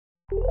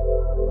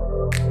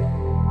Hi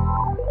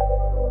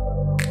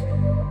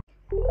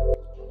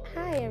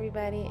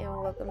everybody and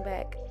welcome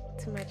back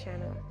to my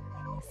channel.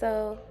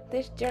 So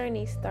this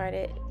journey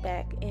started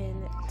back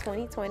in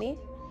 2020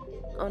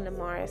 on the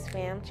Mars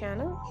Fam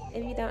channel.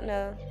 If you don't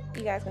know,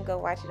 you guys can go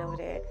watch it over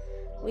there.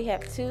 We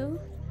have 2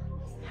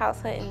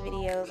 house hunting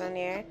videos on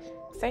there,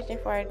 searching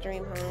for our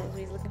dream homes.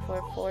 We was looking for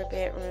a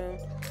 4-bedroom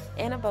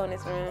and a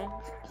bonus room,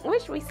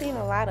 which we've seen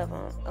a lot of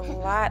them, a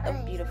lot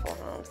of beautiful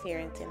homes here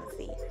in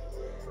Tennessee.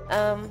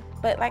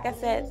 But like I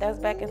said, that was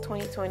back in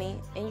 2020,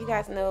 and you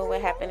guys know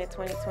what happened in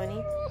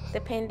 2020.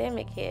 The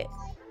pandemic hit.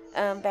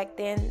 Back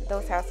then,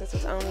 those houses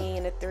was only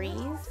in the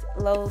 3s,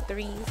 low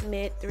 3s,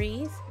 mid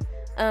 3s.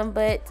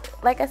 But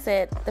like I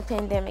said, the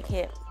pandemic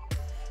hit,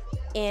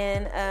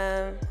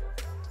 and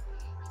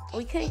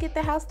we couldn't get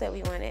the house that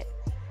we wanted,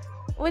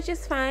 which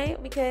is fine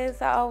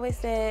because I always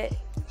said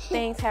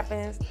things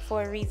happen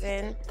for a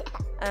reason.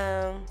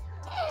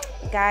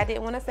 God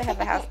didn't want us to have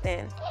a house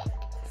then,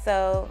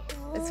 so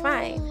it's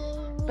fine.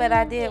 But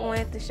I did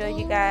want to show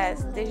you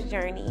guys this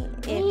journey.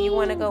 If you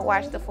want to go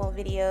watch the full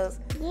videos,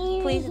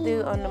 please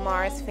do on the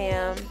Mars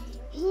Fam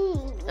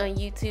on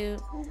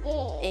YouTube,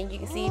 and you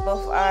can see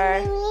both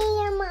our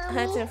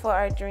hunting for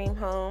our dream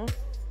home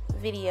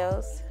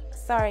videos.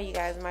 Sorry you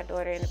guys, my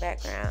daughter in the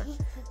background,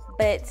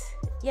 but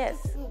yes,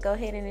 go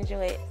ahead and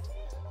enjoy it.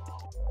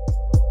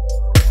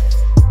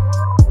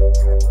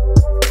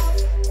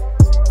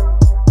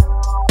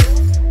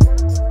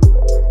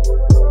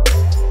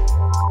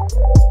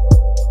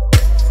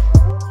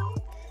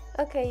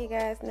 Okay, you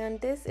guys, now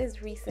this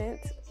is recent,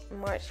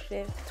 March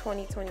 5th,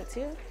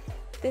 2022.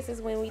 This is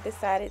when we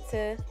decided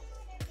to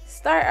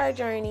start our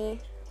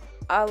journey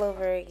all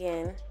over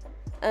again.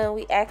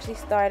 We actually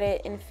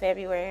started in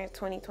February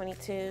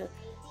 2022,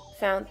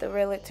 found the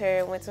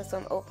realtor, went to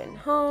some open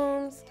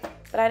homes,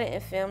 but I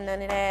didn't film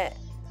none of that.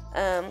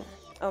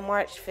 On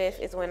March 5th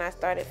is when I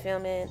started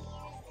filming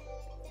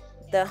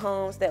the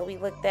homes that we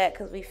looked at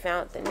because we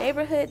found the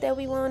neighborhood that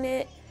we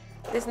wanted.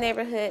 This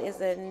neighborhood is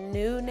a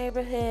new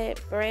neighborhood,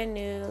 brand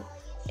new,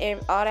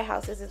 and all the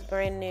houses is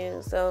brand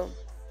new. So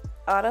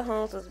all the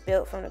homes was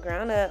built from the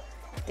ground up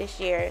this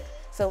year.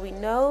 So we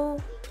knew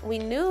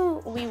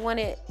we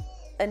wanted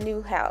a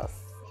new house.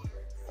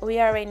 We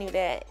already knew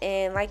that.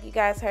 And like you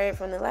guys heard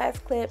from the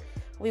last clip,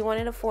 we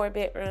wanted a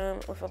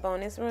 4-bedroom with a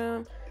bonus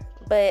room.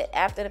 But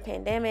after the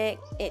pandemic,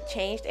 it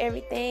changed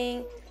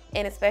everything.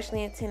 And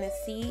especially in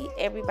Tennessee,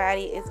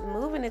 everybody is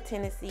moving to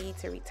Tennessee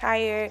to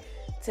retire,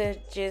 to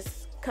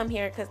just come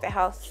here because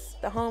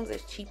the homes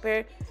is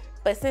cheaper.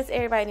 But since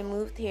everybody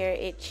moved here,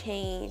 it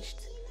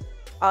changed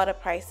all the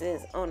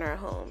prices on our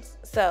homes.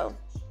 So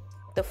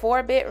the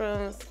 4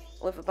 bedrooms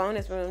with a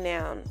bonus room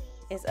now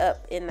is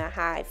up in the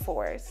high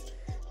 4s.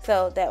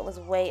 So that was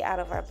way out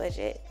of our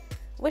budget,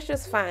 which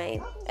was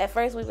fine. At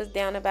first we was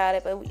down about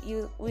it, but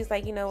we was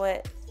like, you know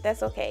what,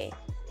 that's okay.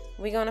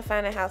 We're gonna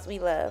find a house we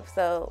love.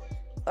 So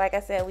like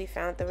I said, we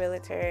found the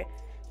realtor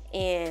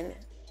and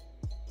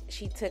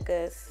she took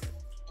us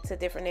to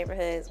different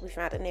neighborhoods. We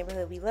found a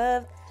neighborhood we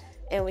loved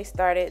and we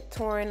started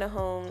touring the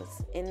homes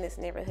in this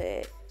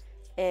neighborhood.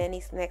 And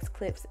these next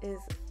clips is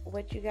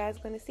what you guys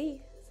gonna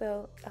see.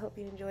 So I hope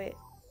you enjoy it.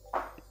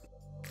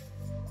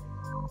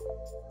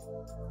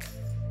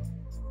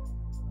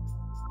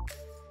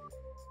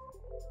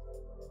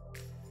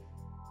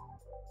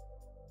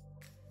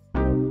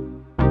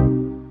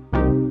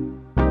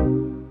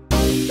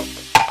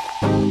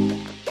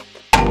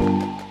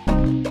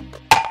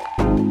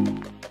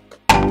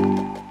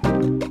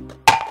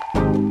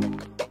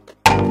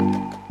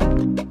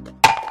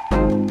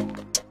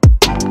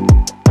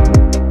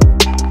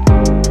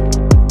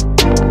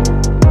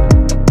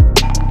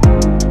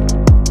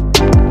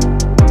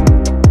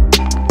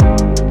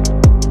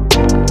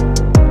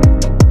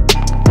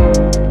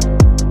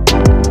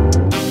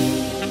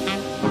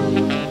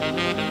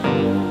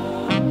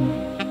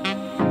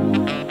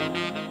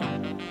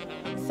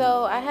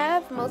 So I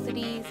have most of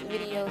these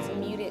videos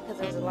muted because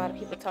there's a lot of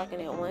people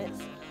talking at once.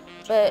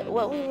 But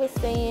what we were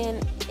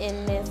saying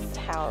in this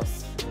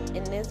house,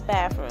 in this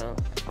bathroom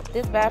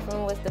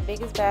was the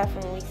biggest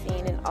bathroom we've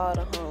seen in all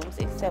the homes,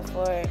 except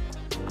for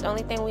the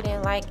only thing we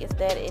didn't like is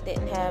that it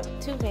didn't have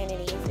 2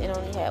 vanities. It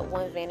only had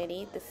 1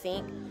 vanity, the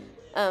sink.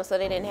 So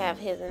they didn't have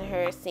his and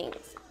her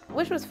sinks,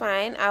 which was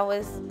fine.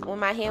 When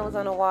my hand was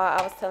on the wall,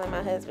 I was telling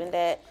my husband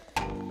that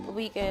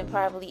we can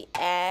probably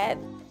add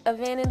a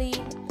vanity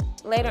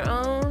later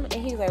on, and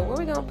he's like, where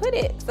we gonna put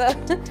it? So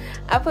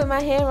I put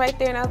my hand right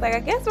there and I was like, I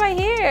guess right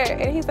here.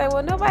 And he's like,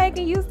 well, nobody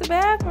can use the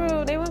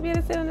bathroom, they won't be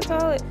able to sit on the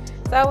toilet.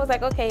 So I was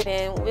like, okay,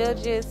 then we'll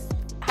just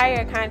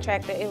hire a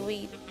contractor if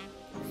we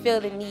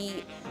feel the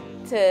need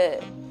to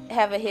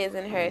have a his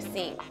and her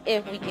sink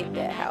if we get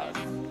that house.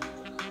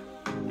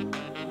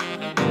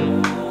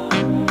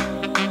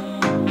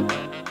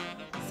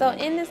 So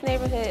in this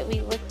neighborhood, we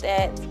looked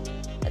at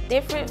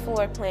different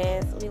floor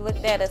plans. We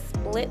looked at a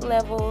split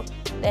level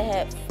that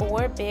had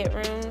 4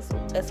 bedrooms.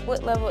 A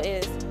split level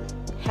is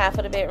half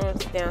of the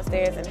bedrooms is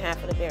downstairs and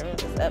half of the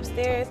bedrooms is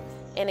upstairs.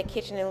 and the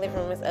kitchen and living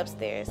room is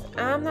upstairs.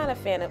 I'm not a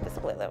fan of the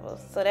split levels,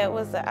 so that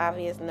was an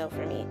obvious no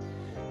for me.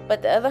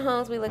 But the other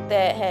homes we looked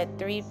at had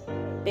 3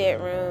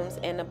 bedrooms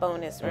and a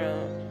bonus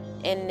room,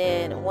 and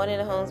then one of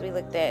the homes we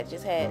looked at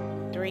just had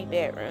 3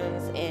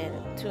 bedrooms and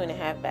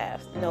 2.5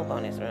 baths, no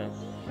bonus room.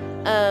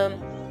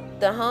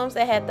 The homes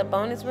that had the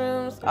bonus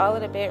rooms, all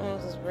of the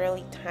bedrooms was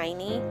really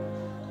tiny,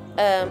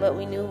 but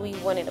we knew we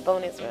wanted a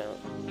bonus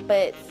room.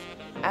 But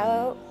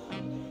I'll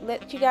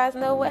let you guys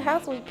know what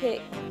house we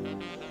picked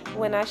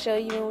when I show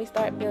you when we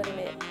start building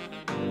it.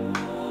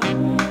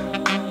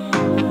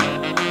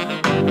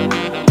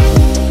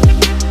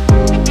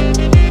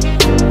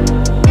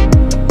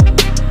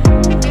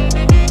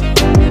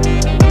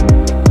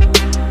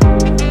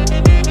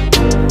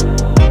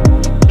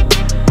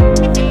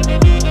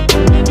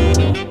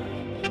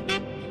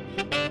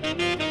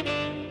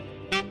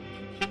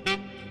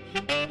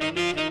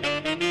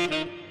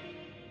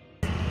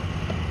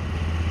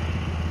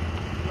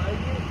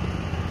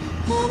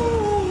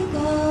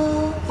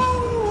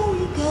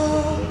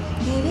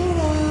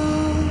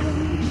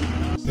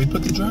 They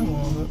put the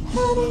drywall up.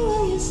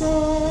 Anywhere you say,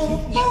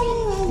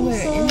 anywhere you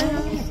say,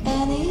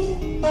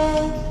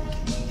 anywhere.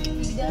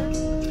 You done?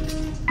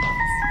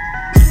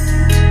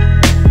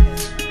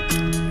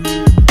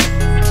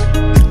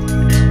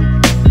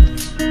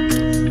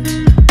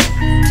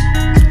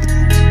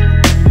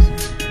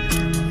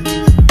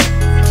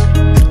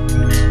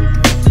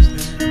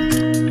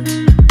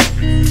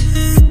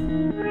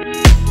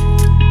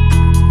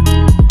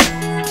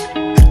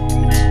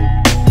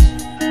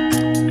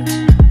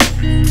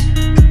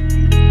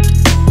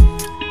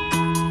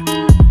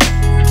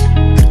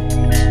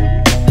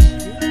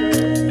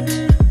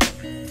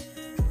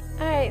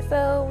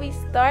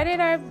 Started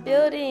our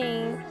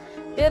building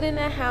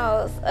the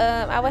house.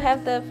 I would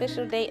have the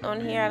official date on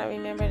here. I don't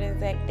remember the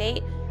exact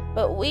date,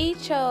 but we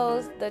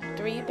chose the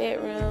 3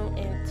 bedroom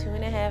and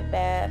 2.5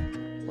 bath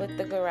with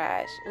the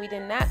garage. We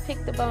did not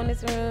pick the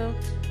bonus room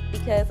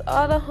because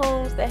all the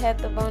homes that had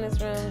the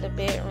bonus room, the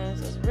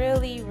bedrooms was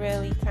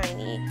really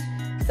tiny,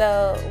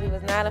 so we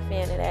was not a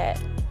fan of that.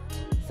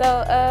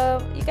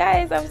 So you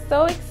guys, I'm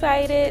so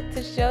excited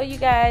to show you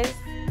guys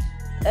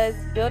us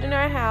building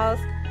our house.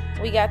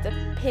 We got to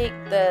pick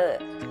the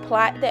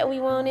plot that we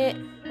wanted.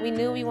 We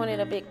knew we wanted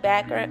a big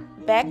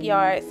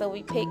backyard, so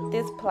we picked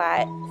this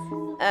plot.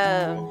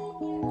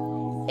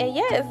 And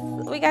yes,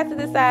 we got to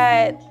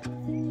decide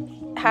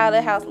how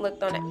the house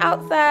looked on the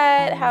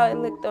outside, how it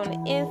looked on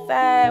the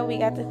inside. We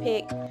got to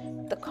pick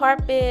the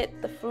carpet,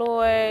 the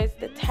floors,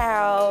 the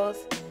towels,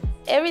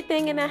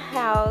 everything in the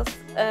house.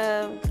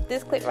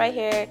 This clip right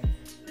here,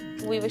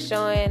 we were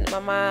showing my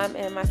mom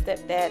and my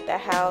stepdad the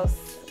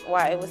house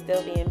while it was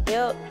still being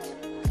built.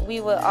 We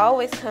would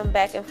always come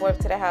back and forth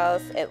to the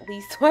house at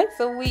least twice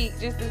a week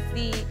just to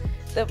see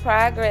the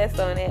progress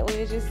on it. We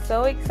were just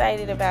so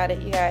excited about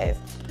it, you guys.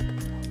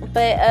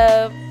 But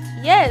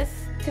yes,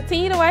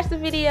 continue to watch the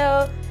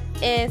video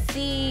and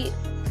see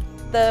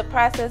the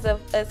process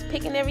of us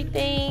picking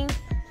everything.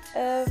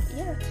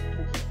 Yeah.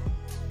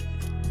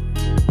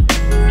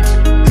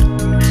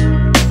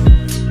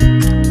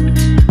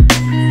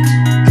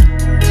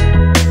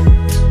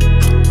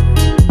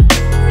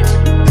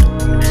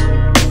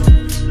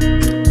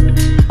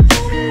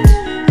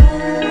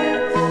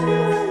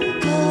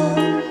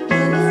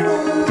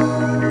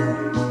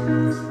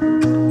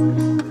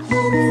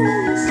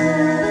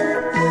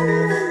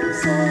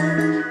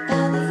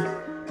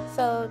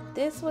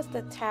 This was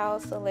the tile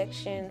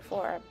selection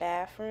for our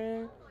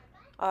bathroom,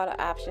 all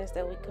the options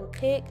that we can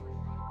pick,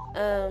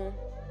 and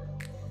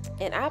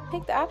I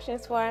picked the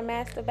options for our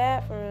master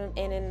bathroom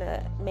and in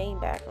the main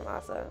bathroom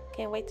also.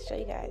 Can't wait to show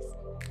you guys.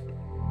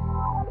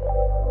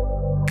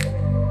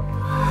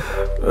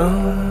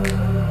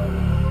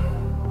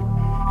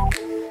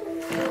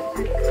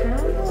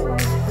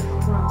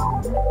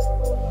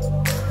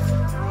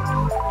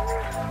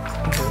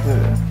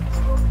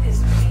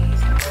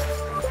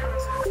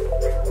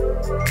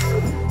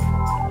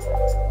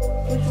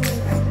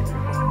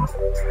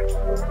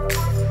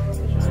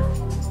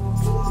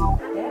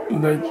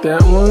 Like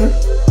that one?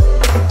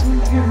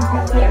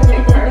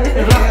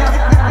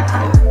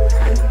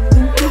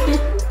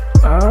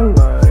 I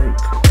like.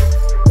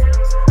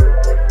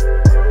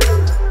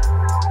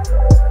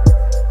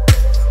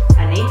 I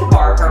need to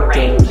borrow her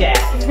rain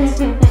jacket.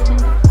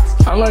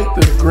 I like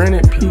the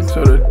granite peaks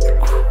or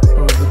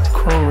the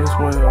chrome as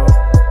well.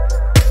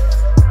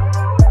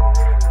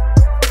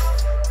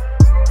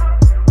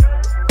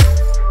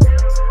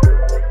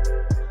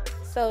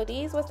 So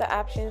these was the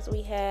options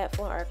we had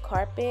for our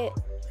carpet.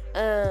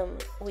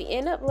 We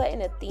end up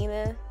letting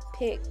Athena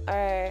pick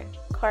our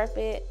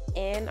carpet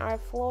and our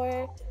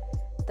floor.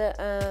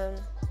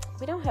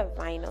 We don't have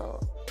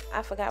vinyl.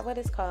 I forgot what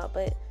it's called,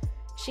 but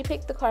she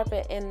picked the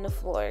carpet and the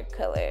floor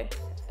color.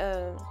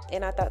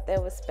 And I thought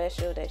that was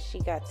special that she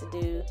got to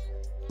do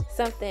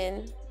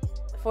something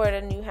for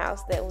the new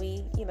house that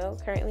we,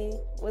 currently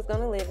was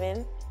gonna live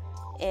in.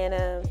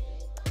 And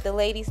the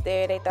ladies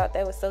there, they thought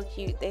that was so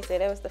cute. They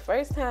said that was the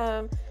first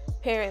time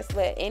parents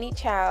let any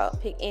child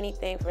pick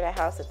anything for the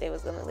house that they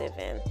was gonna live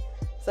in.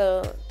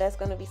 So that's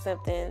going to be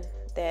something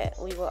that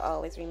we will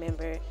always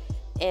remember.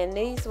 And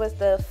these was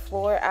the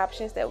 4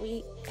 options that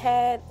we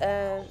had.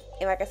 And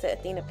like I said,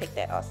 Athena picked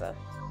that also.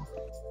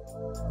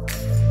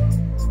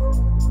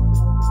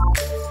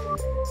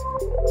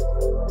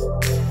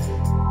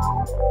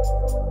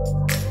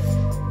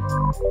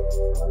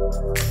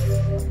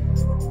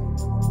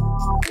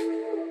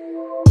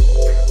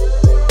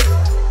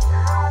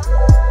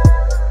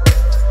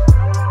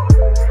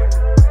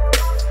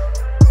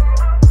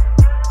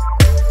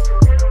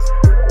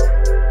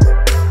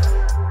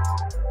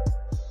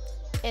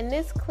 In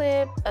this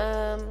clip,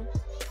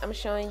 I'm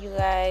showing you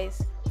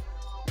guys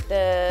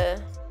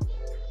the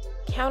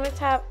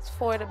countertops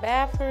for the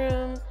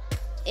bathroom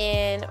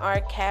and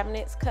our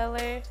cabinet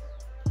color.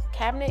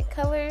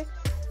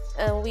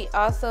 We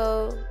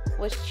also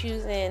was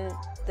choosing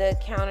the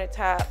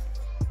countertop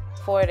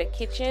for the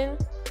kitchen.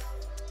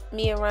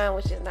 Me and Ron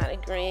was just not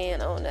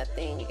agreeing on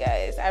nothing, you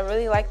guys. I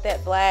really like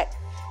that black.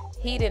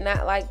 He did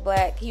not like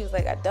black. He was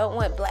like, I don't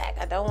want black.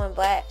 I don't want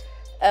black.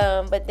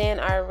 But then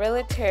our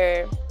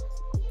realtor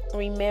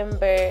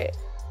remembered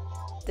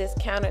this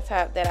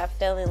countertop that I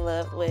fell in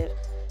love with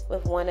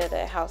one of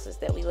the houses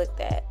that we looked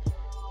at,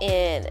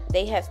 and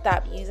they had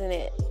stopped using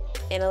it,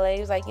 and the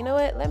lady was like, you know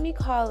what, let me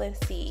call and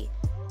see.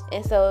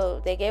 And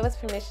so they gave us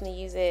permission to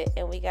use it,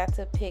 and we got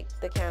to pick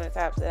the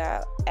countertops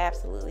that I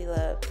absolutely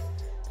love.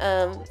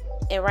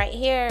 And right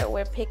here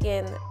we're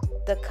picking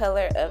the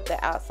color of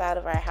the outside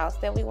of our house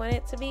that we want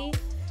it to be.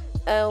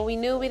 We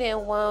knew we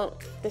didn't want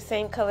the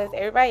same color as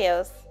everybody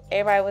else.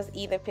 Everybody was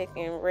either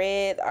picking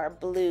red or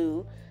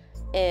blue,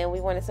 and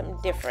we wanted something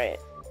different.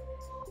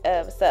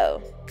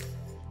 So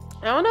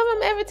I don't know if I'm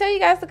gonna ever tell you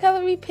guys the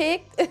color we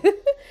picked,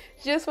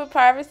 just for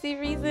privacy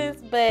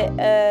reasons. But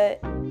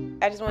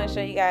I just want to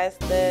show you guys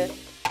the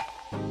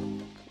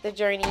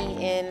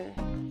journey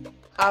and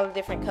all the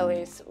different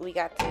colors we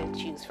got to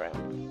choose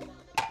from.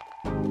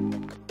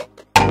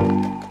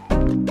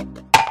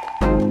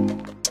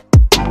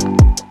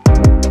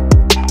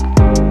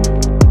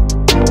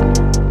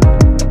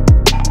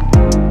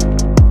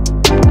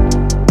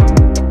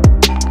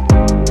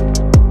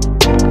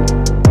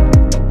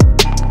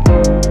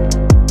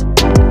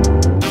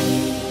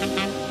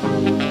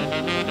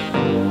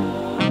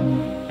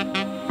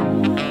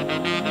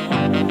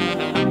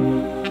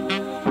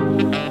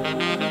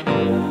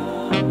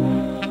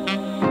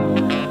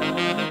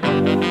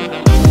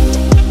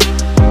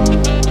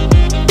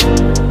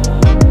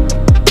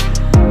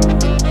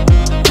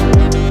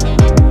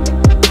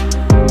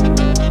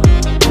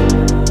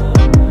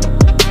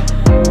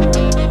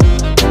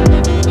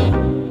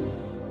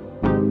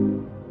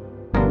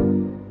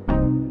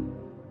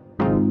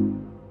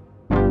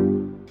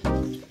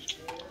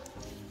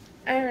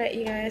 Alright,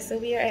 you guys, so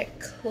we are at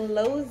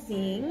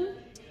closing.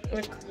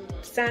 We're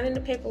signing the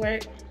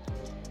paperwork.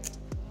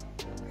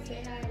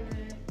 Say hi,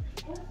 man.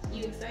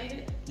 You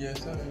excited?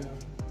 Yes, I am.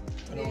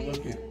 I don't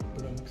look it,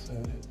 but I'm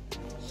excited.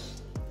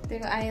 There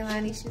go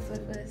Ayalani, she's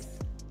with us.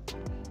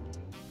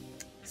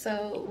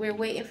 So we're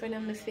waiting for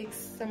them to fix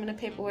some of the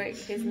paperwork.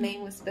 His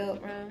name was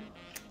spelled wrong.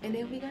 And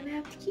then we're gonna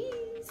have the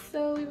keys.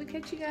 So we will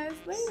catch you guys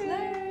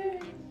later.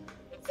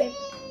 Say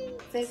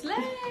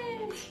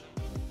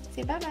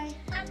bye-bye.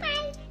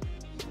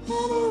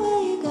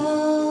 Anywhere you go,